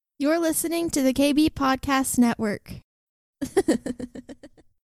You're listening to the KB Podcast Network.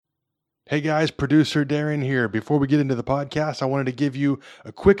 Hey guys, producer Darren here. Before we get into the podcast, I wanted to give you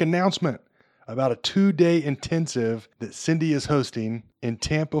a quick announcement about a 2-day intensive that Cindy is hosting in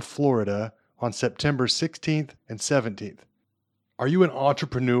Tampa, Florida on September 16th and 17th. Are you an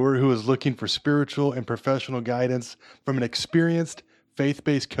entrepreneur who is looking for spiritual and professional guidance from an experienced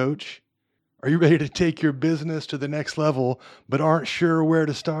faith-based coach? Are you ready to take your business to the next level but aren't sure where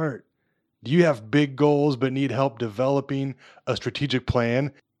to start? Do you have big goals but need help developing a strategic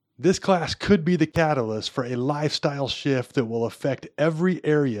plan? This class could be the catalyst for a lifestyle shift that will affect every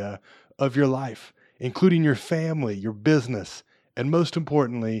area of your life, including your family, your business, and most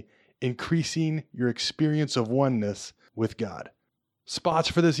importantly, increasing your experience of oneness with God. Spots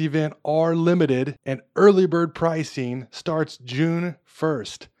for this event are limited and early bird pricing starts June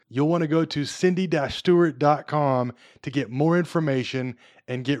 1st. You'll want to go to cindy-stewart.com to get more information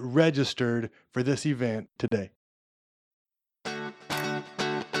and get registered for this event today.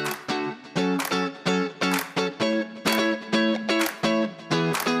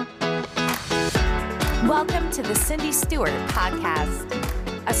 Welcome to the Cindy Stewart Podcast,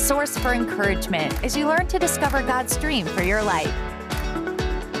 a source for encouragement as you learn to discover God's dream for your life.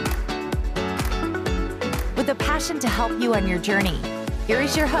 With a passion to help you on your journey, here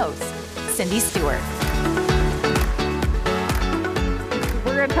is your host, Cindy Stewart.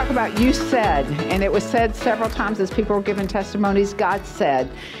 We're going to talk about You Said, and it was said several times as people were giving testimonies, God said.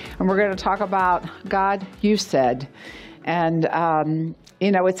 And we're going to talk about God, You Said. And,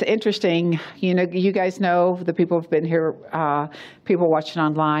 it's interesting, you guys know, the people who've been here, people watching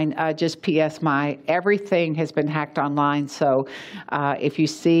online, just P.S. everything has been hacked online. So if you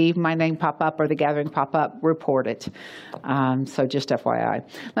see my name pop up or the gathering pop up, report it. So just FYI.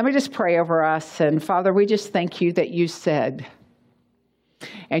 Let me just pray over us. And Father, we just thank you that you said,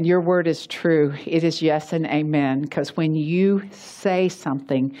 and your word is true. It is yes and amen. Because when you say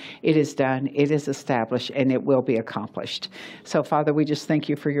something, it is done, it is established, and it will be accomplished. So, Father, we just thank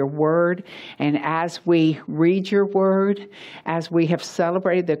you for your word. And as we read your word, as we have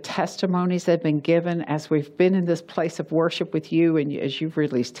celebrated the testimonies that have been given, as we've been in this place of worship with you, and as you've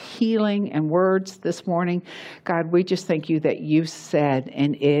released healing and words this morning, God, we just thank you that you said,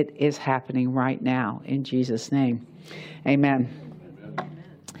 and it is happening right now. In Jesus' name, amen.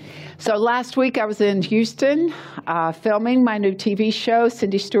 So last week I was in Houston filming my new TV show,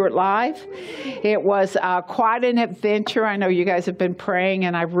 Cindy Stewart Live. It was quite an adventure. I know you guys have been praying,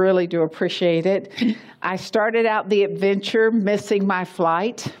 and I really do appreciate it. I started out the adventure missing my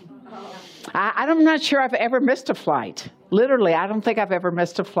flight. I'm not sure I've ever missed a flight. Literally, I don't think I've ever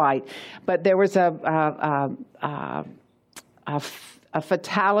missed a flight. But there was a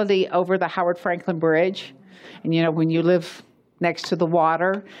fatality over the Howard Franklin Bridge. And when you live next to the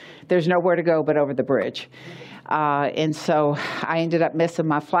water, there's nowhere to go but over the bridge. And so I ended up missing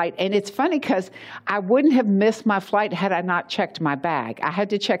my flight. And it's funny because I wouldn't have missed my flight had I not checked my bag. I had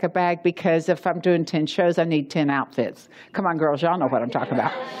to check a bag because if I'm doing 10 shows, I need 10 outfits. Come on, girls, y'all know what I'm talking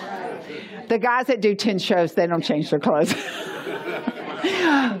about. The guys that do 10 shows, they don't change their clothes.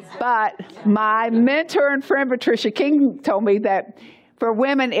 But my mentor and friend, Patricia King, told me that for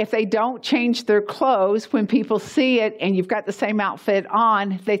women, if they don't change their clothes, when people see it and you've got the same outfit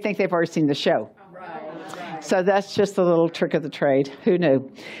on, they think they've already seen the show. Right. So that's just a little trick of the trade. Who knew?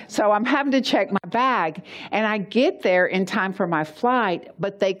 So I'm having to check my bag, and I get there in time for my flight,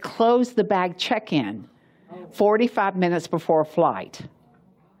 but they close the bag check-in 45 minutes before flight.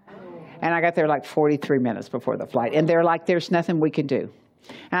 And I got there like 43 minutes before the flight. And they're like, there's nothing we can do.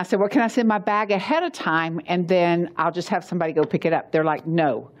 And I said, well, can I send my bag ahead of time, and then I'll just have somebody go pick it up? They're like,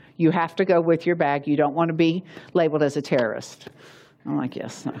 no, you have to go with your bag. You don't want to be labeled as a terrorist. I'm like,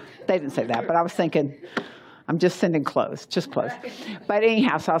 yes. No. They didn't say that, but I was thinking, I'm just sending clothes, just clothes. But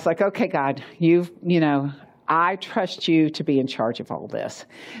anyhow, so I was like, okay, God, I trust you to be in charge of all this.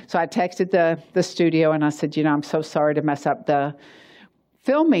 So I texted the studio, and I said, I'm so sorry to mess up the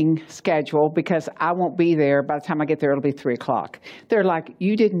filming schedule because I won't be there. By the time I get there, it'll be 3:00. They're like,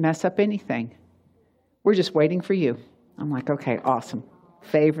 you didn't mess up anything. We're just waiting for you. I'm like, okay, awesome.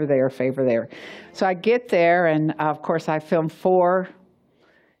 Favor there, favor there. So I get there, and of course I filmed 4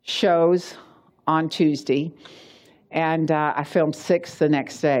 shows on Tuesday, and I filmed 6 the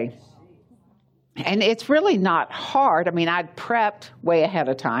next day. And it's really not hard. I mean, I'd prepped way ahead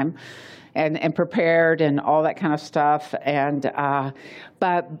of time and prepared and all that kind of stuff. And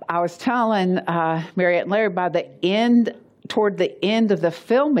but I was telling Mariette and Larry, toward the end of the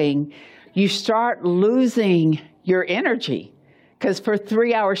filming, you start losing your energy Because for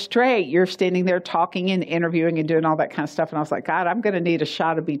 3 hours straight, you're standing there talking and interviewing and doing all that kind of stuff. And I was like, God, I'm going to need a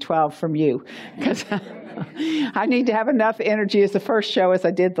shot of B12 from you, because I need to have enough energy as the first show as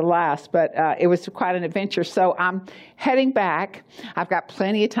I did the last. But it was quite an adventure. So I'm heading back. I've got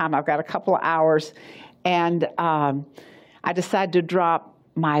plenty of time. I've got a couple of hours. And I decided to drop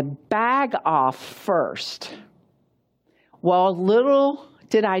my bag off first. Well, little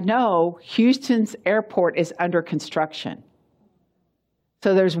did I know, Houston's airport is under construction.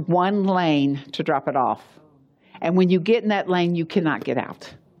 So there's one lane to drop it off. And when you get in that lane, you cannot get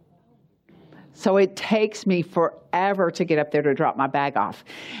out. So it takes me forever to get up there to drop my bag off.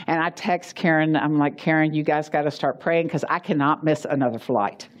 And I text Karen. I'm like, Karen, you guys got to start praying, because I cannot miss another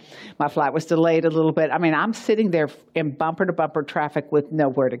flight. My flight was delayed a little bit. I mean, I'm sitting there in bumper-to-bumper traffic with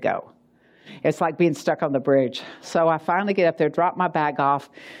nowhere to go. It's like being stuck on the bridge. So I finally get up there, drop my bag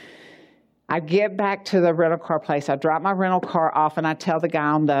off. I get back to the rental car place. I drop my rental car off, and I tell the guy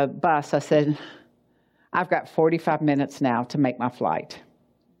on the bus, I said, I've got 45 minutes now to make my flight.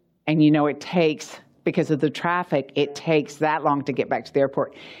 And you know, it takes, because of the traffic, it takes that long to get back to the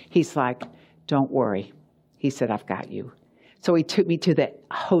airport. He's like, don't worry. He said, I've got you. So he took me to the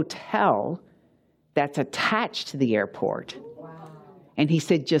hotel that's attached to the airport. And he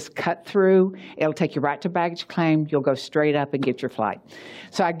said, just cut through. It'll take you right to baggage claim. You'll go straight up and get your flight.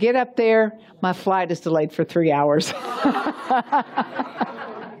 So I get up there. My flight is delayed for 3 hours.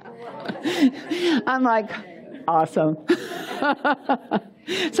 I'm like, awesome.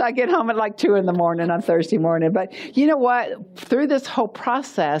 So I get home at like 2 in the morning on Thursday morning. But you know what? Through this whole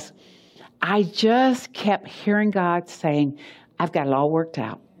process, I just kept hearing God saying, I've got it all worked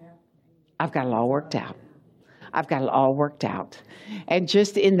out. I've got it all worked out. I've got it all worked out. And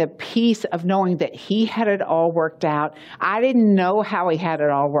just in the peace of knowing that he had it all worked out. I didn't know how he had it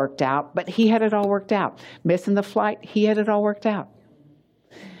all worked out, but he had it all worked out. Missing the flight, he had it all worked out.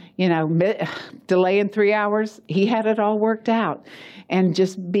 You know, delaying 3 hours, he had it all worked out. And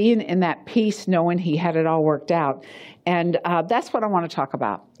just being in that peace, knowing he had it all worked out. And that's what I want to talk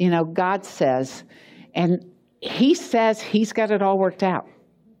about. You know, God says, and he says he's got it all worked out.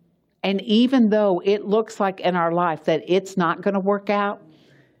 And even though it looks like in our life that it's not going to work out,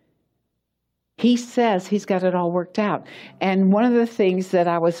 he says he's got it all worked out. And one of the things that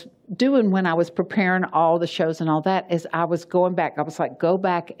I was doing when I was preparing all the shows and all that is I was going back. I was like, go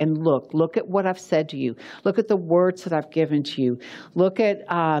back and look at what I've said to you. Look at the words that I've given to you. Look at,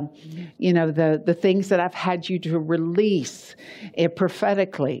 the things that I've had you to release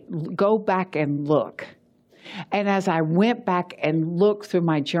prophetically. Go back and look. And as I went back and looked through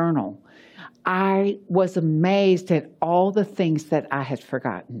my journal, I was amazed at all the things that I had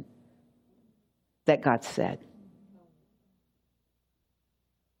forgotten that God said.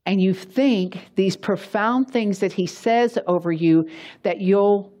 And you think these profound things that he says over you, that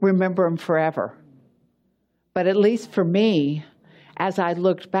you'll remember them forever. But at least for me, as I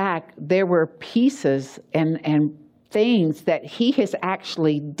looked back, there were pieces and things that he has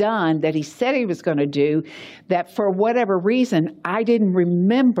actually done that he said he was going to do that for whatever reason I didn't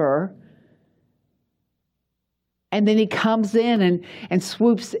remember. And then he comes in and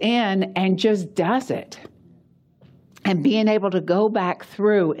swoops in and just does it. And being able to go back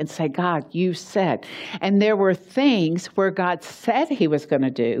through and say, God, you said. And there were things where God said he was going to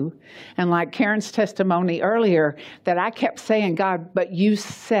do. And like Karen's testimony earlier, that I kept saying, God, but you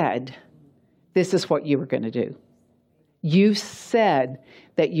said this is what you were going to do. You said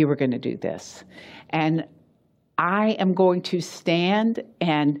that you were going to do this. And I am going to stand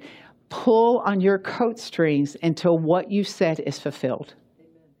and pull on your coat strings until what you said is fulfilled.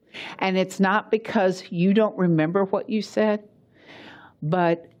 And it's not because you don't remember what you said,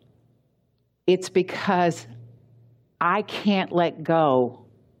 but it's because I can't let go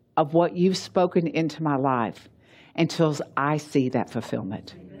of what you've spoken into my life until I see that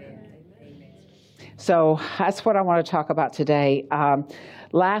fulfillment. So that's what I want to talk about today.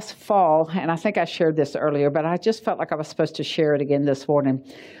 Last fall, and I think I shared this earlier, but I just felt like I was supposed to share it again this morning.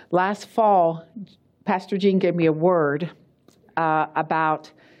 Last fall, Pastor Gene gave me a word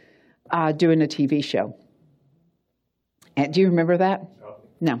about doing a TV show. And do you remember that?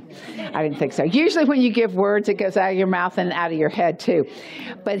 No, I didn't think so. Usually when you give words, it goes out of your mouth and out of your head too.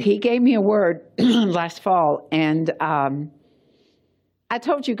 But he gave me a word last fall, and I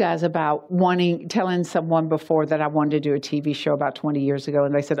told you guys about telling someone before that I wanted to do a TV show about 20 years ago,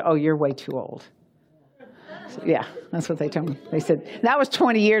 and they said, oh, you're way too old. Yeah, that's what they told me. They said, that was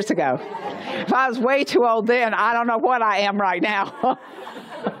 20 years ago. If I was way too old then, I don't know what I am right now.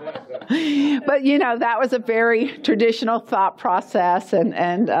 But, that was a very traditional thought process.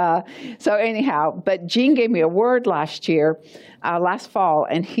 And so anyhow, but Gene gave me a word last fall,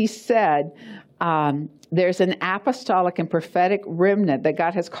 and he said, there's an apostolic and prophetic remnant that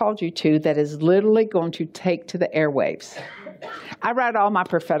God has called you to that is literally going to take to the airwaves. I write all my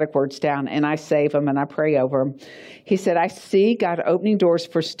prophetic words down, and I save them, and I pray over them. He said, I see God opening doors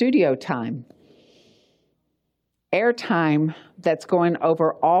for studio time, airtime that's going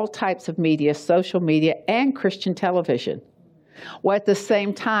over all types of media, social media, and Christian television. Well, at the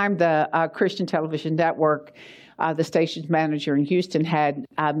same time, the Christian Television Network, the station's manager in Houston had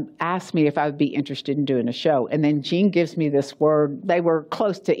asked me if I would be interested in doing a show. And then Gene gives me this word. They were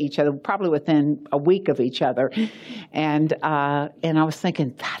close to each other, probably within a week of each other. And I was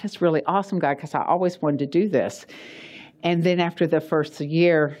thinking, that is really awesome, God, because I always wanted to do this. And then after the first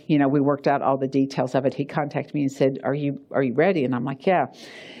year, we worked out all the details of it. He contacted me and said, are you ready? And I'm like, yeah.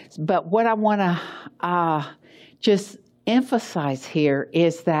 But what I want to just emphasize here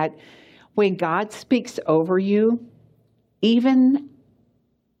is that when God speaks over you, even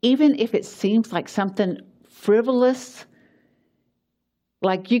if it seems like something frivolous,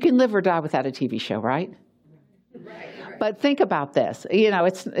 like you can live or die without a TV show, right? Right. But think about this.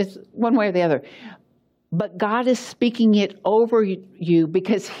 It's one way or the other. But God is speaking it over you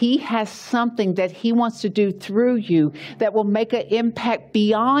because He has something that He wants to do through you that will make an impact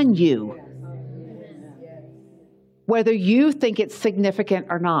beyond you, whether you think it's significant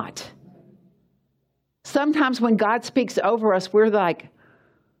or not. Sometimes when God speaks over us, we're like,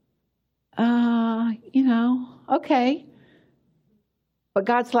 okay. But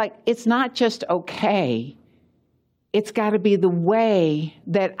God's like, it's not just okay. It's got to be the way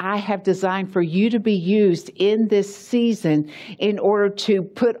that I have designed for you to be used in this season in order to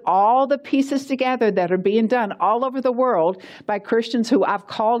put all the pieces together that are being done all over the world by Christians who I've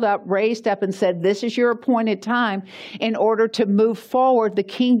called up, raised up, and said, this is your appointed time in order to move forward the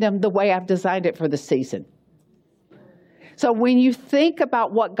kingdom the way I've designed it for the season. So when you think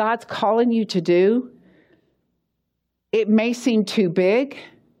about what God's calling you to do, it may seem too big.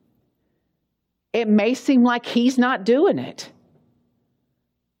 It may seem like He's not doing it.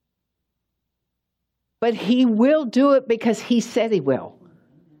 But He will do it because He said He will.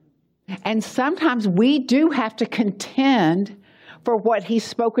 And sometimes we do have to contend for what He's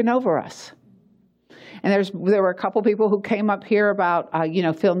spoken over us. And there were a couple people who came up here about,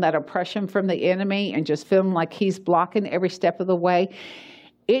 feeling that oppression from the enemy and just feeling like he's blocking every step of the way.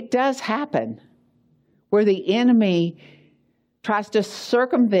 It does happen where the enemy tries to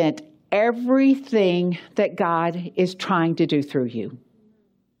circumvent everything that God is trying to do through you.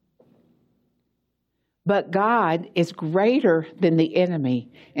 But God is greater than the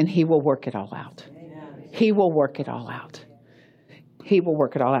enemy, and He will work it all out. He will work it all out. He will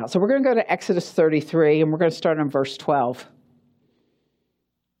work it all out. So we're going to go to Exodus 33, and we're going to start on verse 12.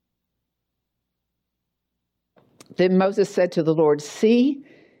 Then Moses said to the Lord, see,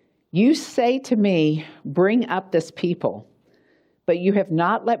 you say to me, bring up this people, but you have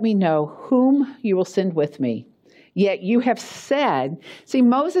not let me know whom you will send with me. Yet you have said, see,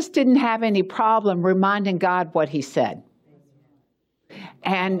 Moses didn't have any problem reminding God what he said.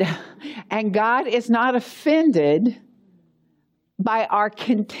 And God is not offended by our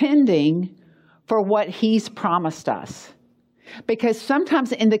contending for what He's promised us. Because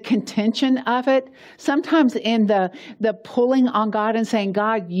sometimes in the contention of it, sometimes in the pulling on God and saying,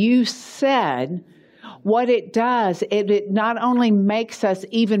 God, you said, what it does, it not only makes us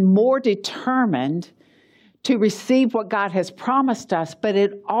even more determined to receive what God has promised us, but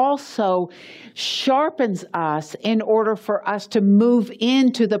it also sharpens us in order for us to move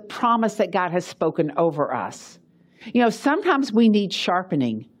into the promise that God has spoken over us. Sometimes we need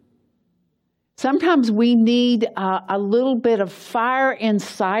sharpening. Sometimes we need a little bit of fire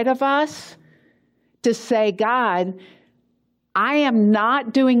inside of us to say, God, I am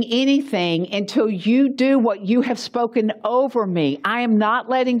not doing anything until you do what you have spoken over me. I am not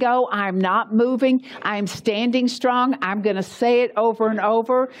letting go. I am not moving. I am standing strong. I'm going to say it over and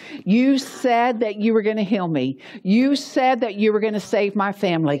over. You said that you were going to heal me. You said that you were going to save my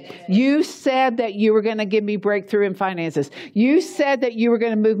family. You said that you were going to give me breakthrough in finances. You said that you were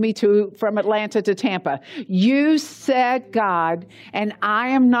going to move me from Atlanta to Tampa. You said, God, and I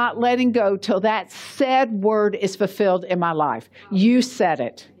am not letting go till that said word is fulfilled in my life. You said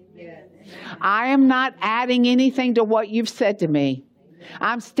it. I am not adding anything to what you've said to me.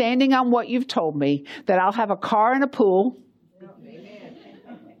 I'm standing on what you've told me, that I'll have a car and a pool,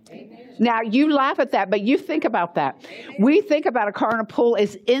 Now, you laugh at that, but you think about that. We think about a car and a pool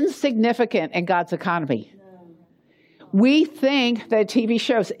as insignificant in God's economy. We think that TV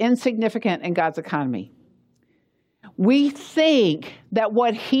shows insignificant in God's economy. We think that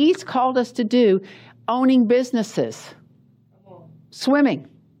what He's called us to do, owning businesses, swimming,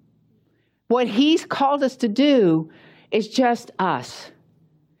 what He's called us to do is just us.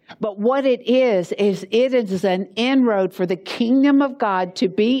 But what it is it is an inroad for the kingdom of God to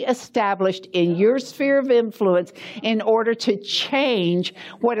be established in your sphere of influence in order to change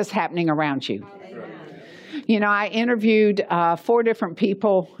what is happening around you. You know, I interviewed 4 different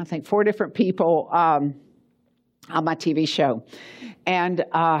people on my TV show. And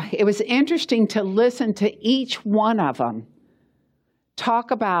it was interesting to listen to each one of them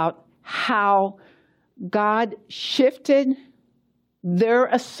talk about how God shifted their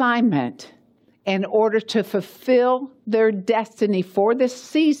assignment in order to fulfill their destiny for this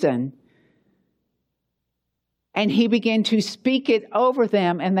season. And He began to speak it over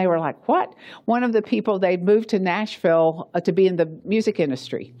them, and they were like, what? One of the people, they'd moved to Nashville to be in the music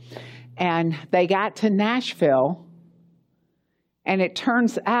industry. And they got to Nashville, and it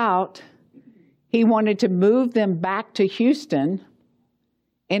turns out He wanted to move them back to Houston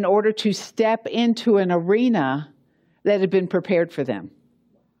in order to step into an arena that had been prepared for them.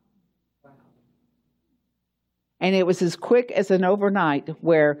 And it was as quick as an overnight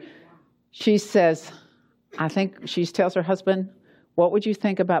where she says, she tells her husband, what would you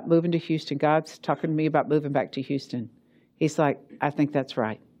think about moving to Houston? God's talking to me about moving back to Houston. He's like, I think that's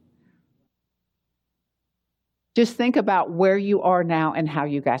right. Just think about where you are now and how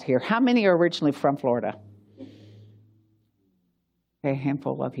you got here. How many are originally from Florida? Okay, a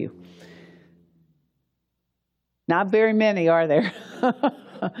handful of you. Not very many, are there?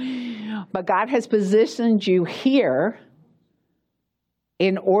 But God has positioned you here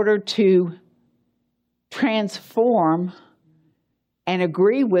in order to transform and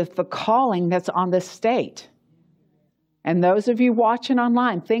agree with the calling that's on this state. And those of you watching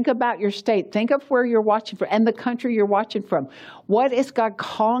online, think about your state. Think of where you're watching from and the country you're watching from. What is God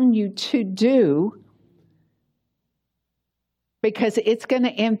calling you to do? Because it's going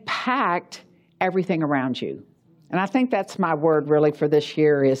to impact everything around you. And I think that's my word really for this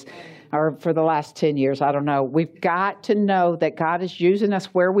year or for the last 10 years. I don't know. We've got to know that God is using us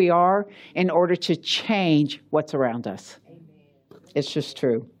where we are in order to change what's around us. Amen. It's just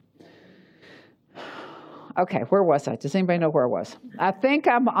true. Okay, where was I? Does anybody know where I was? I think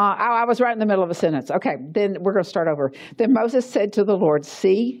I was right in the middle of a sentence. Okay, then we're going to start over. Then Moses said to the Lord,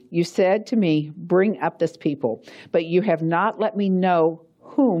 see, you said to me, bring up this people, but you have not let me know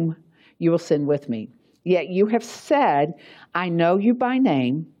whom you will send with me. Yet you have said, I know you by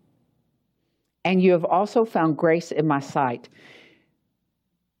name, and you have also found grace in my sight.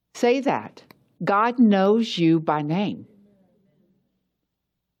 Say that. God knows you by name.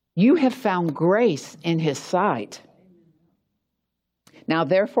 You have found grace in His sight. Now,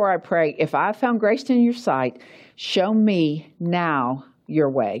 therefore, I pray, if I found grace in your sight, show me now your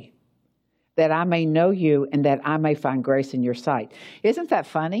way, that I may know you and that I may find grace in your sight. Isn't that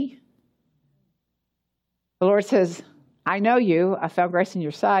funny? The Lord says, I know you. I found grace in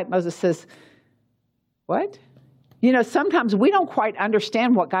your sight. Moses says, what? You know, sometimes we don't quite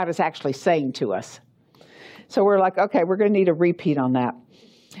understand what God is actually saying to us. So we're like, okay, we're going to need a repeat on that.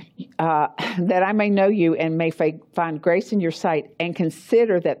 That I may know you and may find grace in your sight, and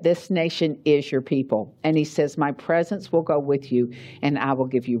consider that this nation is your people. And He says, my presence will go with you and I will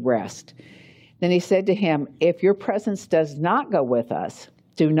give you rest. Then He said to him, if your presence does not go with us,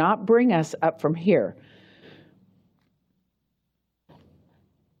 do not bring us up from here.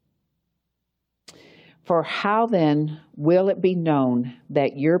 For how then will it be known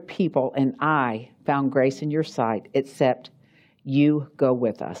that your people and I found grace in your sight, except you go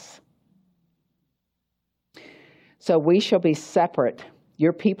with us? So we shall be separate,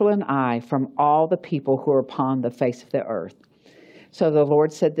 your people and I, from all the people who are upon the face of the earth. So the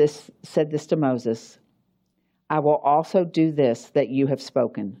Lord said this to Moses, I will also do this that you have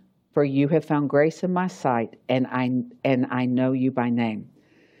spoken, for you have found grace in my sight, and I know you by name.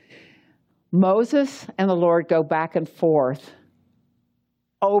 Moses and the Lord go back and forth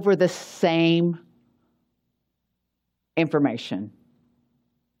over the same information.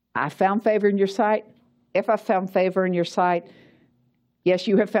 I found favor in your sight. If I found favor in your sight, yes,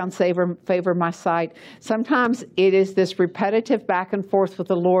 you have found favor in my sight. Sometimes it is this repetitive back and forth with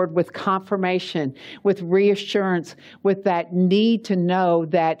the Lord, with confirmation, with reassurance, with that need to know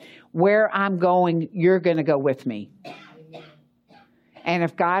that where I'm going, you're going to go with me. And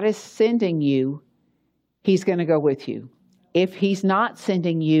if God is sending you, He's going to go with you. if he's not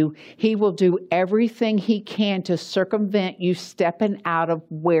sending you, he will do everything he can to circumvent you stepping out of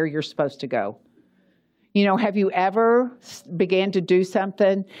where you're supposed to go. You know, have you ever began to do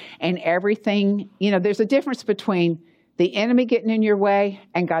something and everything, you know, there's a difference between the enemy getting in your way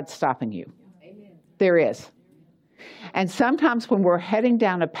and God stopping you. Amen. There is. And sometimes when we're heading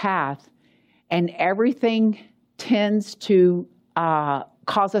down a path and everything tends to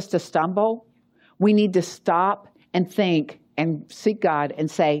cause us to stumble, we need to stop and think and seek God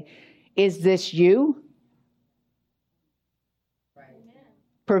and say, is this you?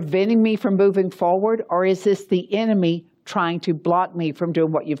 Preventing me from moving forward, or is this the enemy trying to block me from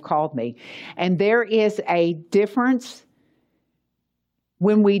doing what you've called me? And there is a difference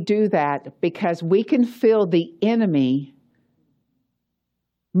when we do that, because we can feel the enemy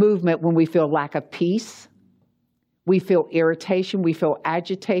movement when we feel lack of peace, we feel irritation, we feel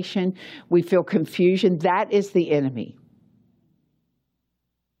agitation, we feel confusion. That is the enemy.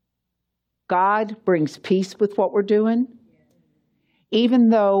 God brings peace with what we're doing. Even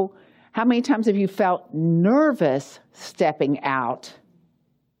though, how many times have you felt nervous stepping out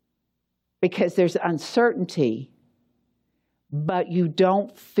because there's uncertainty, but you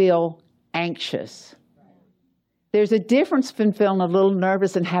don't feel anxious? There's a difference between feeling a little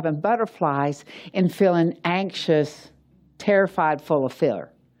nervous and having butterflies and feeling anxious, terrified, full of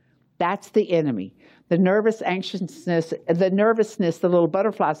fear. That's the enemy. The nervous anxiousness, the nervousness, the little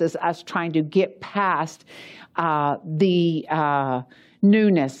butterflies is us trying to get past the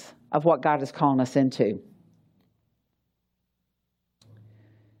newness of what God is calling us into.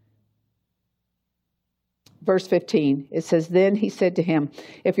 Verse 15, it says, then he said to him,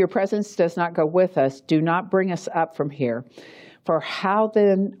 if your presence does not go with us, do not bring us up from here. For how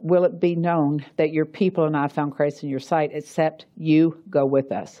then will it be known that your people and I found grace in your sight, except you go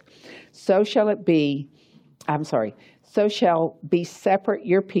with us? So shall be separate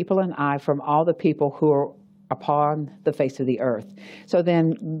your people and I from all the people who are upon the face of the earth. So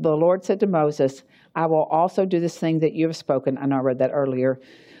then the Lord said to Moses, I will also do this thing that you have spoken. I know I read that earlier.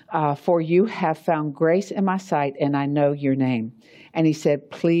 For you have found grace in my sight, and I know your name. And he said,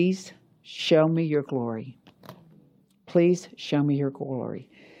 please show me your glory. Please show me your glory.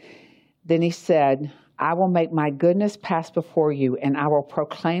 Then he said, I will make my goodness pass before you, and I will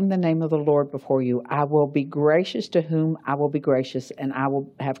proclaim the name of the Lord before you. I will be gracious to whom I will be gracious, and I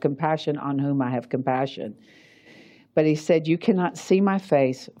will have compassion on whom I have compassion. But he said, you cannot see my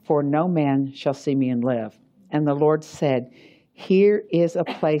face, for no man shall see me and live. And the Lord said, here is a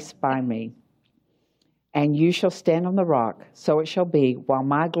place by me, and you shall stand on the rock. So it shall be, while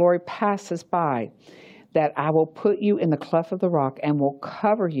my glory passes by, that I will put you in the cleft of the rock and will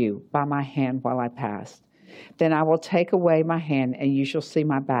cover you by my hand while I pass. Then I will take away my hand, and you shall see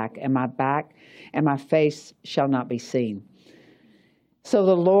my back and my face shall not be seen. So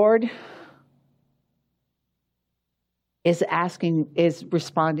the Lord is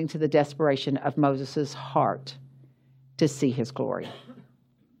responding to the desperation of Moses' heart to see his glory.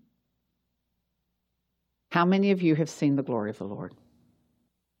 How many of you have seen the glory of the Lord?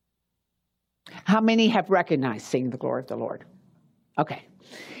 How many have recognized seeing the glory of the Lord? Okay.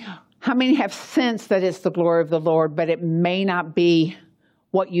 How many have sensed that it's the glory of the Lord, but it may not be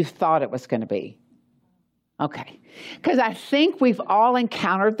what you thought it was going to be? Okay. Because I think we've all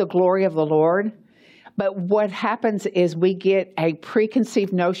encountered the glory of the Lord, but what happens is we get a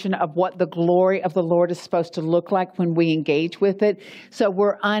preconceived notion of what the glory of the Lord is supposed to look like when we engage with it. So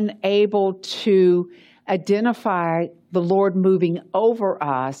we're unable to identify the Lord moving over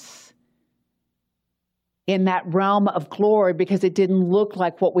us in that realm of glory because it didn't look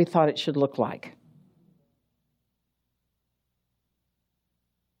like what we thought it should look like.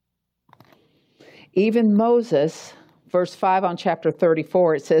 Even Moses, verse 5 on chapter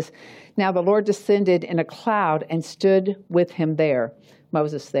 34, it says, now the Lord descended in a cloud and stood with him there,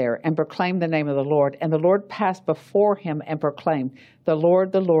 Moses there, and proclaimed the name of the Lord. And the Lord passed before him and proclaimed, the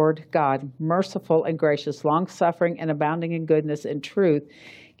Lord, God, merciful and gracious, long-suffering and abounding in goodness and truth,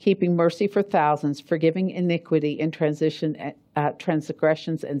 keeping mercy for thousands, forgiving iniquity and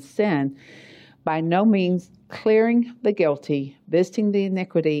transgressions and sin, by no means clearing the guilty, visiting the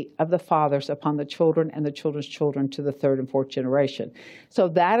iniquity of the fathers upon the children and the children's children to the third and fourth generation. So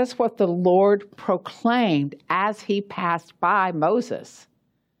that is what the Lord proclaimed as he passed by Moses.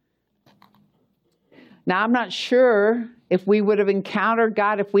 Now, I'm not sure if we would have encountered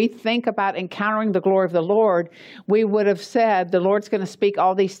God, if we think about encountering the glory of the Lord, we would have said the Lord's going to speak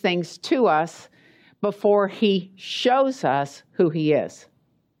all these things to us before he shows us who he is.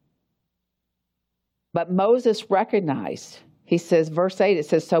 But Moses recognized He says, verse 8, it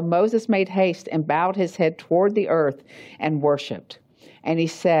says, so Moses made haste and bowed his head toward the earth and worshiped. And he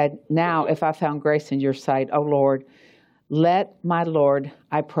said, now if I found grace in your sight, O Lord, let my Lord,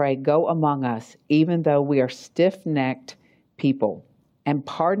 I pray, go among us, even though we are stiff-necked people, and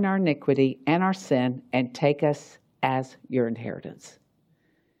pardon our iniquity and our sin, and take us as your inheritance.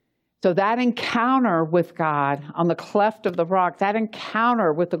 So that encounter with God on the cleft of the rock, that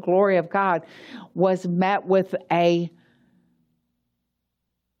encounter with the glory of God was met with a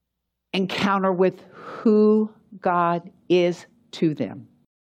encounter with who God is to them.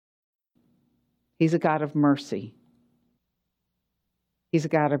 He's a God of mercy. He's a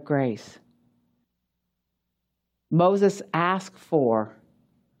God of grace. Moses asked for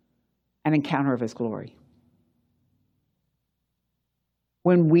an encounter of his glory.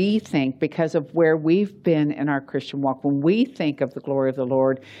 When we think, because of where we've been in our Christian walk, when we think of the glory of the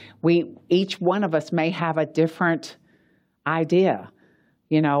Lord, each one of us may have a different idea.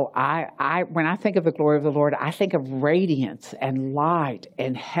 You know, when I think of the glory of the Lord, I think of radiance and light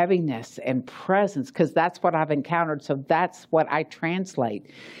and heaviness and presence, because that's what I've encountered. So that's what I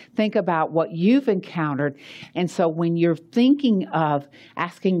translate. Think about what you've encountered. And so when you're thinking of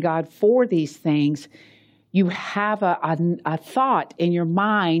asking God for these things, you have a thought in your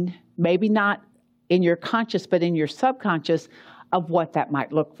mind, maybe not in your conscious, but in your subconscious, of what that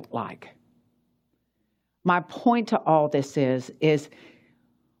might look like. My point to all this is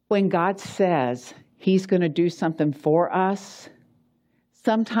when God says He's going to do something for us,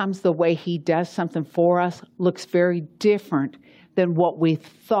 sometimes the way He does something for us looks very different than what we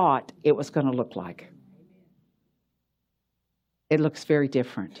thought it was going to look like. It looks very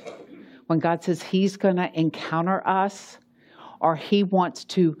different. When God says He's going to encounter us, or He wants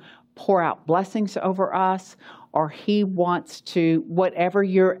to pour out blessings over us, or He wants to, whatever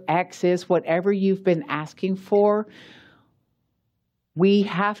your X is, whatever you've been asking for, we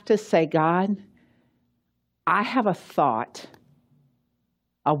have to say, God, I have a thought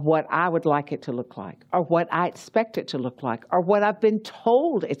of what I would like it to look like, or what I expect it to look like, or what I've been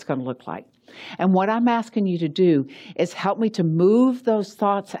told it's going to look like. And what I'm asking you to do is help me to move those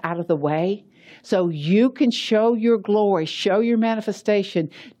thoughts out of the way so you can show your glory, show your manifestation,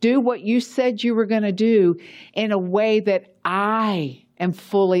 do what you said you were going to do in a way that I am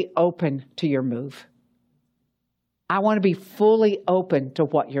fully open to your move. I want to be fully open to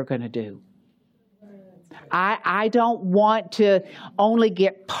what you're going to do. I don't want to only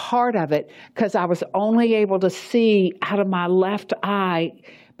get part of it because I was only able to see out of my left eye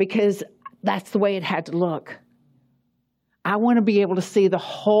because that's the way it had to look. I want to be able to see the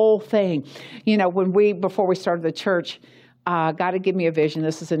whole thing. You know, before we started the church, God had given me a vision.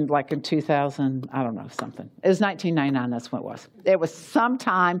 This is in 2000, I don't know, something. It was 1999, that's when it was. It was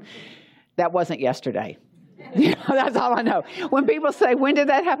sometime that wasn't yesterday. You know, that's all I know. When people say, when did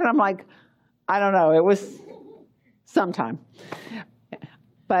that happen? I'm like, I don't know. It was sometime.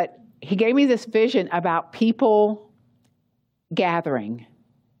 But He gave me this vision about people gathering.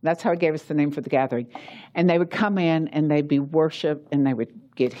 That's how He gave us the name for the gathering. And they would come in and they'd be worshiped and they would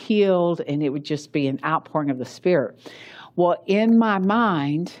get healed and it would just be an outpouring of the Spirit. Well, in my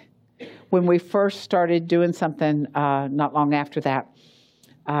mind, when we first started doing something not long after that,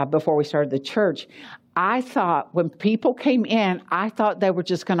 before we started the church, I thought when people came in, I thought they were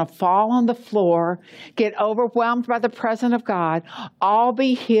just going to fall on the floor, get overwhelmed by the presence of God, all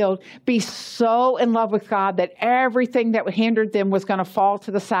be healed, be so in love with God that everything that hindered them was going to fall to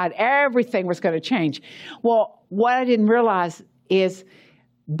the side. Everything was going to change. Well, what I didn't realize is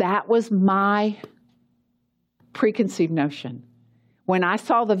that was my preconceived notion. When I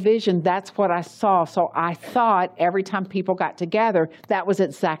saw the vision, that's what I saw. So I thought every time people got together, that was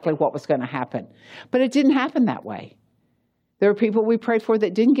exactly what was going to happen. But it didn't happen that way. There were people we prayed for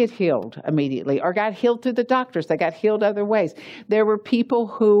that didn't get healed immediately or got healed through the doctors. They got healed other ways. There were people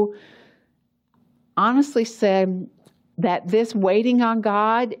who honestly said that this waiting on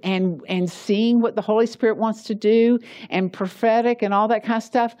God and seeing what the Holy Spirit wants to do and prophetic and all that kind of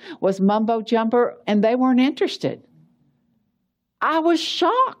stuff was mumbo jumbo, and they weren't interested. I was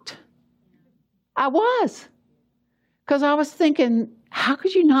shocked. I was. Because I was thinking, how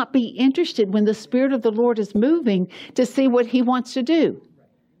could you not be interested when the Spirit of the Lord is moving to see what He wants to do?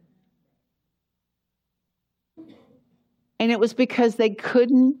 And it was because they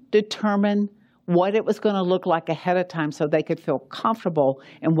couldn't determine what it was going to look like ahead of time so they could feel comfortable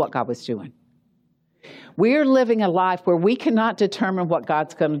in what God was doing. We're living a life where we cannot determine what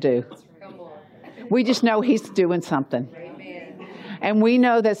God's going to do. We just know He's doing something. And we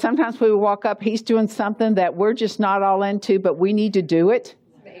know that sometimes we walk up, He's doing something that we're just not all into, but we need to do it.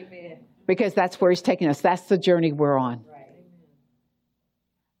 Amen. Because that's where He's taking us. That's the journey we're on. Right.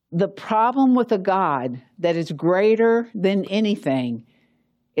 The problem with a God that is greater than anything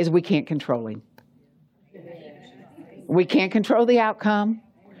is we can't control him. We can't control the outcome.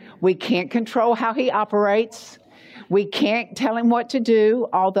 We can't control how he operates. We can't tell him what to do,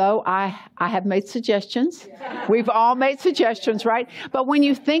 although I have made suggestions. We've all made suggestions, right? But when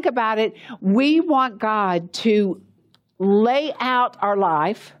you think about it, we want God to lay out our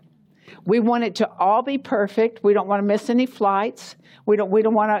life. We want it to all be perfect. We don't want to miss any flights. We don't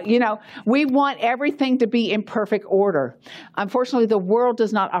want to, we want everything to be in perfect order. Unfortunately, the world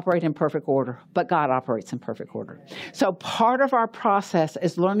does not operate in perfect order, but God operates in perfect order. So part of our process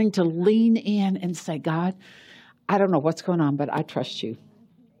is learning to lean in and say, God, I don't know what's going on, but I trust you.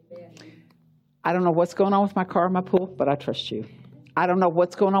 I don't know what's going on with my car and my pool, but I trust you. I don't know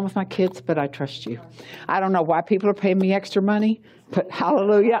what's going on with my kids, but I trust you. I don't know why people are paying me extra money, but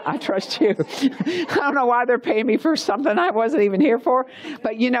hallelujah, I trust you. I don't know why they're paying me for something I wasn't even here for.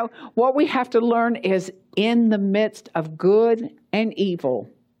 But what we have to learn is in the midst of good and evil,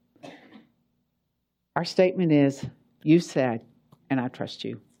 our statement is, you said, and I trust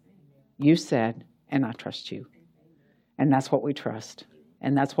you. You said, and I trust you. And that's what we trust.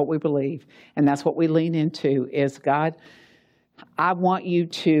 And that's what we believe. And that's what we lean into is, God, I want you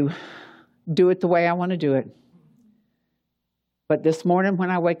to do it the way I want to do it. But this morning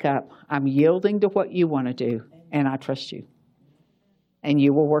when I wake up, I'm yielding to what you want to do, and I trust you. And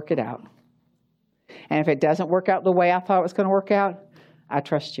you will work it out. And if it doesn't work out the way I thought it was going to work out, I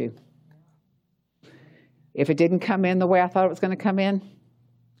trust you. If it didn't come in the way I thought it was going to come in,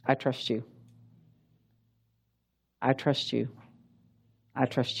 I trust you. I trust you. I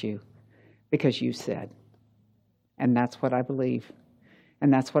trust you because you said. And that's what I believe.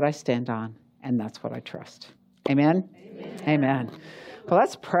 And that's what I stand on. And that's what I trust. Amen? Amen. Amen. Well,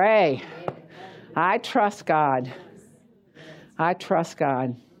 let's pray. I trust God. I trust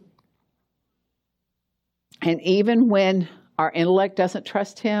God. And even when our intellect doesn't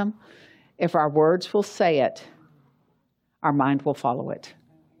trust him, if our words will say it, our mind will follow it.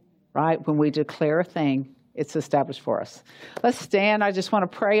 Right? When we declare a thing, it's established for us. Let's stand. I just want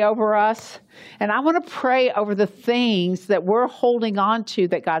to pray over us. And I want to pray over the things that we're holding on to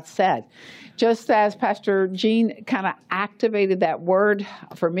that God said. Just as Pastor Jean kind of activated that word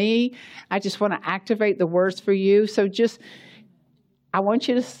for me, I just want to activate the words for you. So I want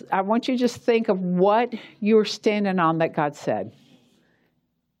you to just think of what you're standing on that God said.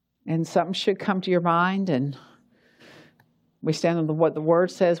 And something should come to your mind, and we stand on what the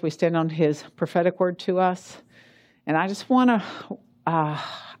Word says. We stand on His prophetic word to us. And I just want to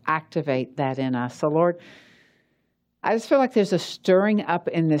activate that in us. So, Lord, I just feel like there's a stirring up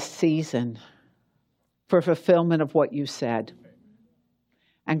in this season for fulfillment of what you said.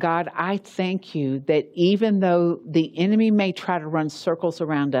 And God, I thank you that even though the enemy may try to run circles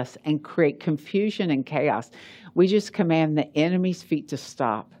around us and create confusion and chaos, we just command the enemy's feet to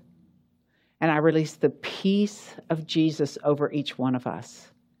stop. And I release the peace of Jesus over each one of us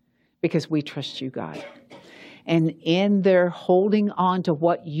because we trust you, God. And in their holding on to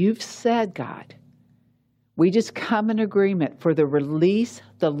what you've said, God, we just come in agreement for the release,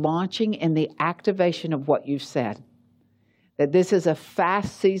 the launching, and the activation of what you've said. That this is a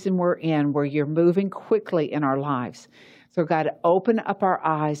fast season we're in where you're moving quickly in our lives. So God, open up our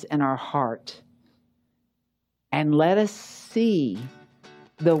eyes and our heart and let us see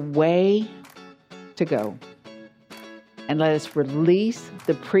the way to go. And let us release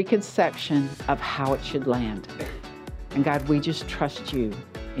the preconception of how it should land. And God, we just trust you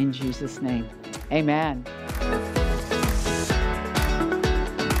in Jesus' name. Amen.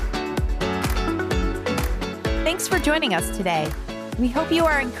 Thanks for joining us today. We hope you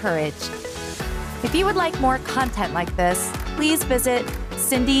are encouraged. If you would like more content like this, please visit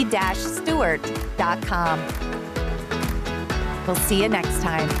cindy-stewart.com. We'll see you next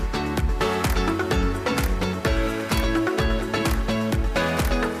time.